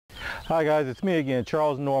Hi guys, it's me again,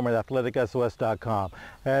 Charles Norman at AthleticSOS.com.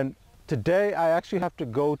 And today I actually have to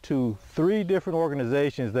go to 3 different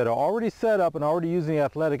organizations that are already set up and already using the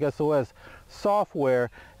AthleticSOS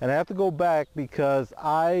software, and I have to go back because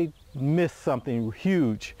I missed something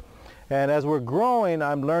huge. And as we're growing,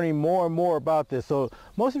 I'm learning more and more about this. So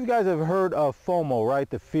most of you guys have heard of FOMO, right?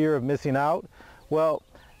 The fear of missing out. Well,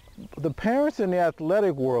 the parents in the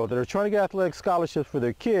athletic world that are trying to get athletic scholarships for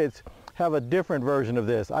their kids have a different version of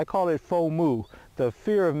this. I call it FOMO, the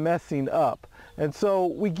fear of messing up. And so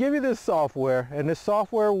we give you this software, and this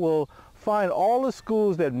software will find all the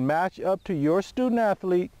schools that match up to your student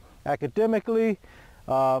athlete academically,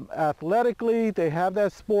 athletically. They have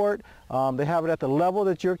that sport. They have it at the level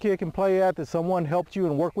that your kid can play at, that someone helped you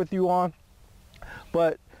and worked with you on.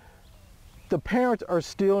 But the parents are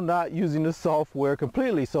still not using the software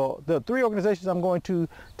completely. So the 3 organizations I'm going to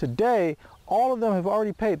today, all of them have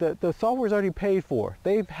already paid. The software is already paid for.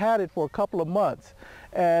 They've had it for a couple of months.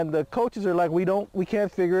 And the coaches are like, we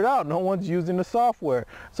can't figure it out. No one's using the software.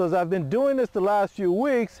 So as I've been doing this the last few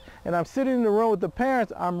weeks, and I'm sitting in the room with the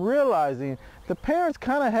parents, I'm realizing the parents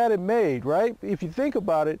kind of had it made, right? If you think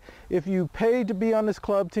about it, if you paid to be on this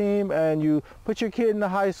club team and you put your kid in the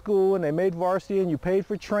high school and they made varsity and you paid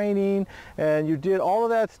for training and you did all of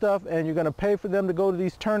that stuff, and you're going to pay for them to go to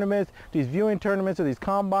these tournaments, these viewing tournaments or these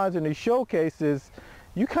combines and these showcases,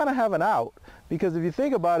 you kind of have an out. Because if you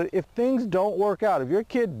think about it, if things don't work out, if your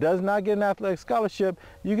kid does not get an athletic scholarship,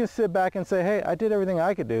 you can sit back and say, hey, I did everything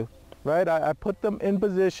I could do, right? I put them in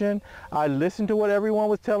position. I listened to what everyone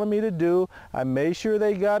was telling me to do. I made sure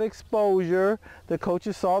they got exposure. The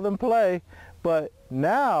coaches saw them play. But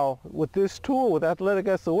now with this tool, with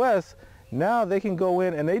AthleticSOS, now they can go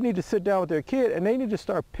in and they need to sit down with their kid and they need to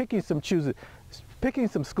start picking some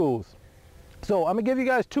schools. So I'm gonna give you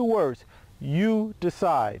guys 2 words. You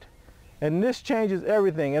decide. And this changes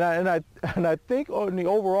everything. And I think on the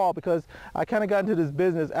overall, because I kind of got into this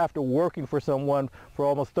business after working for someone for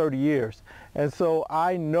almost 30 years. And so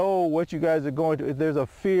I know what you guys are going to. There's a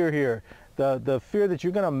fear here. The fear that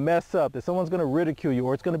you're going to mess up, that someone's going to ridicule you,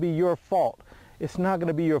 or it's going to be your fault. It's not going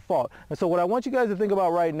to be your fault. And so what I want you guys to think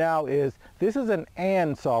about right now is this is an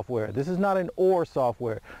and software. This is not an or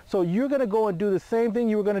software. So you're going to go and do the same thing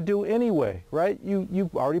you were going to do anyway, right?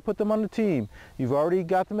 You've already put them on the team. You've already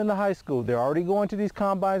got them in the high school. They're already going to these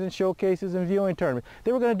combines and showcases and viewing tournaments.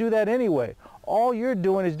 They were going to do that anyway. All you're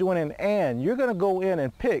doing is doing an and. You're going to go in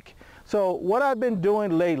and pick. So what I've been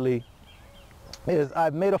doing lately is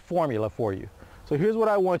I've made a formula for you. So here's what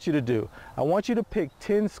I want you to do. I want you to pick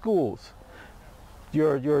 10 schools.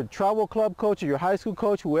 Your travel club coach or your high school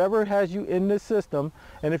coach, whoever has you in this system,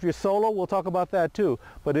 and if you're solo, we'll talk about that too.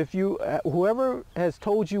 But if you, whoever has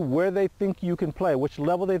told you where they think you can play, which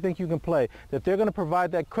level they think you can play, that they're going to provide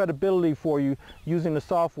that credibility for you using the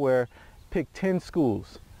software, pick 10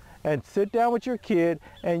 schools and sit down with your kid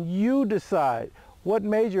and you decide what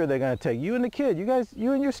major they're going to take. You and the kid,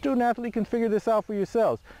 you and your student athlete can figure this out for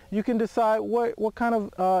yourselves. You can decide what kind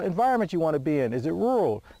of environment you want to be in. Is it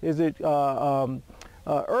rural? Is it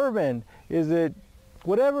urban? Is it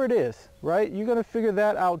whatever it is, right? You're going to figure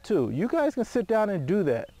that out too. You guys can sit down and do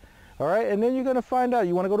that. All right, and then you're going to find out,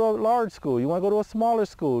 you want to go to a large school, you want to go to a smaller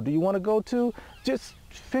school, do you want to go to, just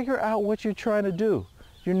figure out what you're trying to do.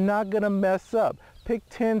 You're not going to mess up. Pick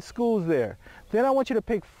 10 schools there. Then I want you to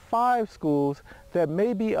pick 5 schools that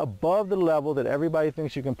may be above the level that everybody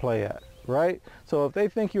thinks you can play at, right? So if they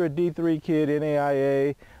think you're a D3 kid,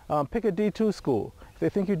 NAIA, pick a D2 school. If they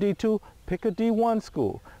think you're D2, pick a D1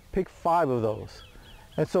 school. Pick 5 of those.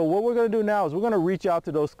 And so what we're going to do now is we're going to reach out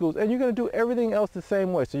to those schools, and you're going to do everything else the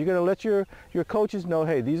same way. So you're going to let your coaches know,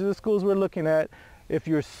 hey, these are the schools we're looking at. If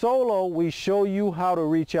you're solo, we show you how to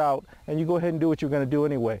reach out, and you go ahead and do what you're going to do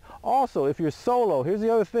anyway. Also, if you're solo, here's the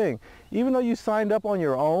other thing. Even though you signed up on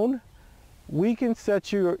your own, we can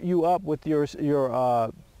set you up with your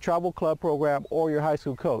travel club program or your high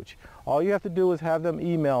school coach. All you have to do is have them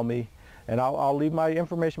email me, and I'll leave my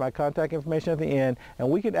information, my contact information at the end, and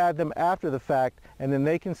we can add them after the fact, and then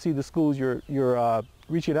they can see the schools you're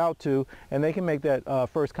reaching out to, and they can make that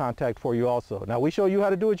first contact for you also. Now, we show you how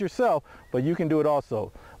to do it yourself, but you can do it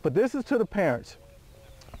also. But this is to the parents.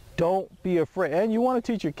 Don't be afraid, and you want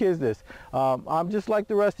to teach your kids this. I'm just like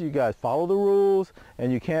the rest of you guys. Follow the rules,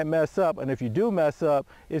 and you can't mess up. And if you do mess up,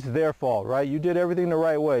 it's their fault, right? You did everything the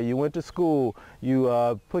right way. You went to school.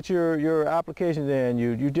 You put your applications in.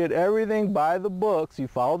 You did everything by the books. You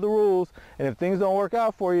followed the rules. And if things don't work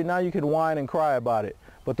out for you, now you can whine and cry about it.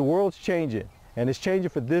 But the world's changing, and it's changing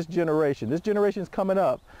for this generation. This generation is coming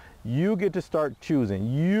up. You get to start choosing.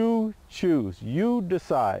 You choose. You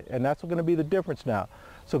decide. And that's going to be the difference now.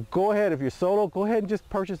 So go ahead, if you're solo, go ahead and just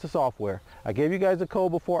purchase the software. I gave you guys the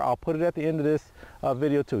code before. I'll put it at the end of this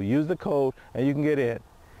video too. Use the code and you can get in.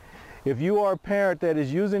 If you are a parent that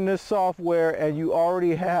is using this software and you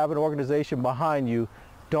already have an organization behind you,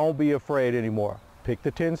 don't be afraid anymore. Pick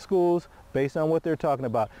the 10 schools based on what they're talking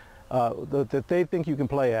about, that they think you can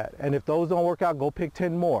play at. And if those don't work out, go pick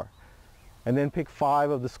 10 more. And then pick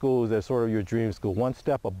 5 of the schools that are sort of your dream school, one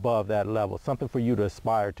step above that level, something for you to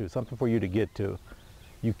aspire to, something for you to get to.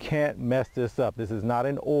 You can't mess this up. This is not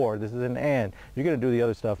an or, this is an and. You're going to do the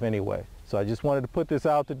other stuff anyway. So I just wanted to put this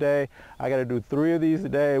out today. I got to do 3 of these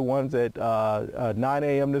today. One's at 9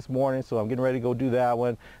 a.m. this morning, so I'm getting ready to go do that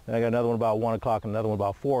one. Then I got another one about 1 o'clock and another one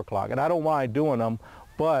about 4 o'clock. And I don't mind doing them,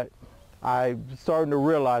 but I'm starting to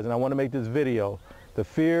realize, and I want to make this video, the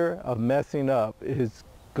fear of messing up is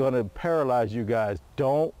going to paralyze you guys.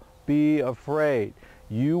 Don't be afraid.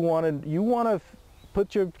 You want to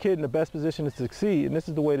put your kid in the best position to succeed, and this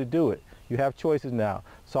is the way to do it. You have choices now.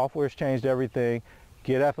 Software's changed everything.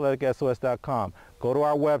 Get AthleticSOS.com. Go to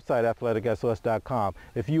our website, AthleticSOS.com.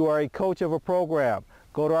 If you are a coach of a program,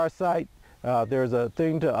 go to our site. There's a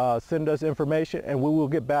thing to send us information, and we will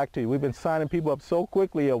get back to you. We've been signing people up so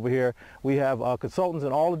quickly over here. We have consultants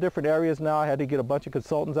in all the different areas now. I had to get a bunch of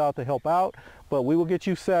consultants out to help out, but we will get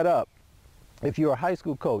you set up. If you're a high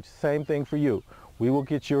school coach, same thing for you. We will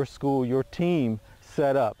get your school, your team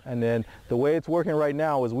set up. And then the way it's working right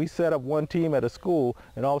now is we set up one team at a school,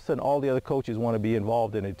 and all of a sudden all the other coaches want to be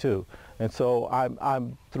involved in it too. And so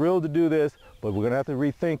I'm thrilled to do this, but we're going to have to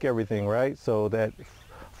rethink everything, right? So that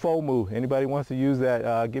FOMO, anybody wants to use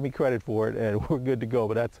that, give me credit for it, and we're good to go.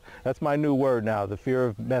 But that's my new word now, the fear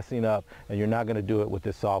of messing up, and you're not going to do it with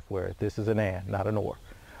this software. This is an and, not an or.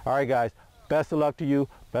 All right, guys, best of luck to you.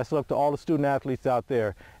 Best of luck to all the student athletes out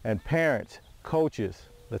there, and parents, coaches,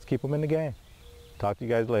 let's keep them in the game. Talk to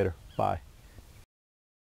you guys later. Bye.